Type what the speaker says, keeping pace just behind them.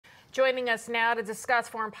Joining us now to discuss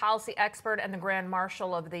foreign policy expert and the Grand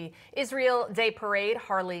Marshal of the Israel Day Parade,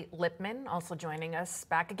 Harley Lippman. Also joining us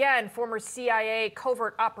back again, former CIA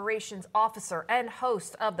Covert Operations Officer and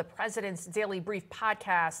host of the President's Daily Brief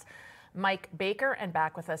podcast, Mike Baker, and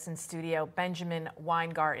back with us in studio, Ben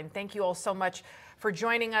Weingarten. Thank you all so much for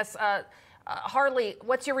joining us. Harley,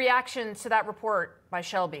 what's your reaction to that report by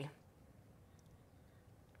Shelby?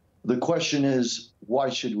 The question is, why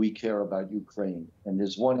should we care about Ukraine? And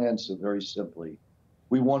there's one answer, very simply.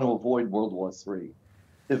 We want to avoid World War III.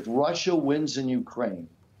 If Russia wins in Ukraine,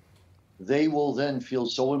 they will then feel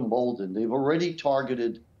so emboldened. They've already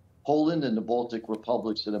targeted Poland and the Baltic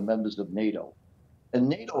republics that are members of NATO. And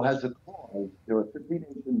NATO has a clause. There are 50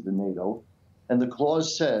 nations in NATO. And the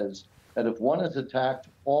clause says that if one is attacked,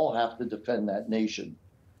 all have to defend that nation.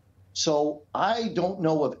 So I don't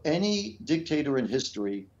know of any dictator in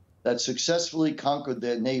history that successfully conquered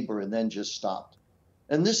their neighbor and then just stopped.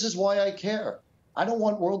 And this is why I care. I don't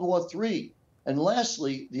want World War III. And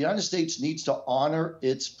lastly, the United States needs to honor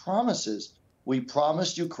its promises. We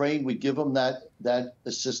promised Ukraine we'd give them that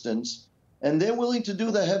assistance, and they're willing to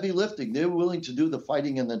do the heavy lifting. They're willing to do the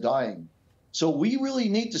fighting and the dying. So we really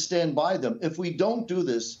need to stand by them. If we don't do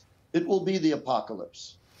this, it will be the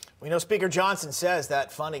apocalypse. We know Speaker Johnson says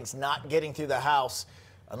that funding's not getting through the House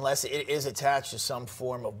unless it is attached to some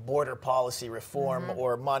form of border policy reform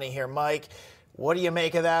or money here. Mike, what do you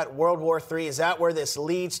make of that? World War III, is that where this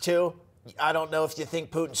leads to? I don't know if you think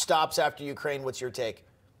Putin stops after Ukraine. What's your take?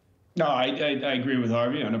 No, I agree with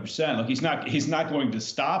Harvey 100%. Look, he's not going to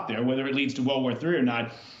stop there, whether it leads to World War III or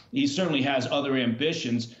not. He certainly has other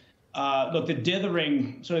ambitions. Look, the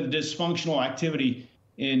dithering, sort of the dysfunctional activity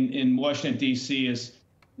in Washington, D.C.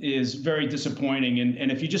 is very disappointing.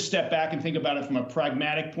 And if you just step back and think about it from a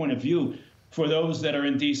pragmatic point of view, for those that are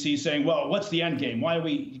in D.C. saying, well, what's the end game? Why are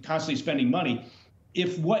we constantly spending money?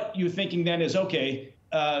 If what you're thinking then is, okay,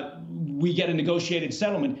 we get a negotiated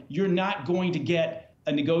settlement, you're not going to get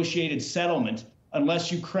a negotiated settlement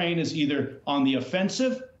unless Ukraine is either on the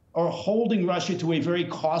offensive or holding Russia to a very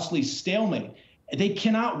costly stalemate. They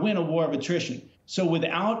cannot win a war of attrition. So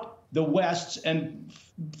without the West's and,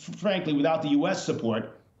 frankly, without the U.S.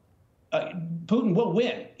 support, Putin will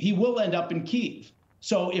win. He will end up in Kyiv.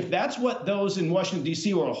 So if that's what those in Washington, D.C.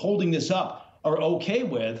 who are holding this up are okay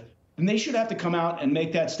with, then they should have to come out and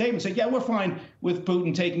make that statement. Say, yeah, we're fine with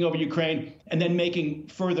Putin taking over Ukraine and then making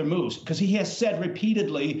further moves. Because he has said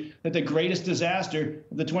repeatedly that the greatest disaster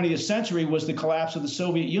of the 20th century was the collapse of the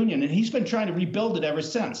Soviet Union. And he's been trying to rebuild it ever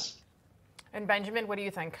since. And Benjamin, what do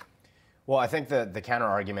you think? Well, I think the counter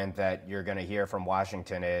argument that you're going to hear from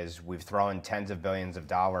Washington is we've thrown tens of billions of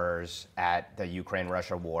dollars at the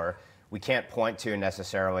Ukraine-Russia war. We can't point to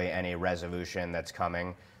necessarily any resolution that's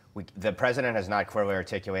coming. The president has not clearly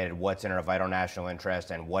articulated what's in our vital national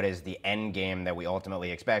interest and what is the end game that we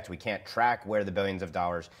ultimately expect. We can't track where the billions of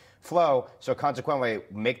dollars flow. So consequently,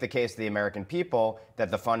 make the case to the American people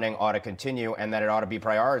that the funding ought to continue and that it ought to be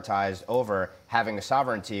prioritized over having a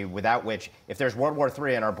sovereignty, without which, if there's World War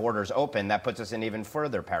III and our borders open, that puts us in even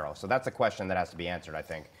further peril. So that's a question that has to be answered, I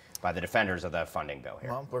think, by the defenders of the funding bill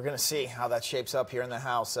here. Well, we're going to see how that shapes up here in the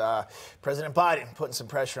House. President Biden putting some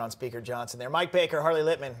pressure on Speaker Johnson there. Mike Baker, Harley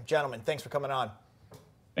Lippman, gentlemen, thanks for coming on.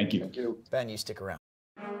 Thank you. Thank you. Ben, you stick around.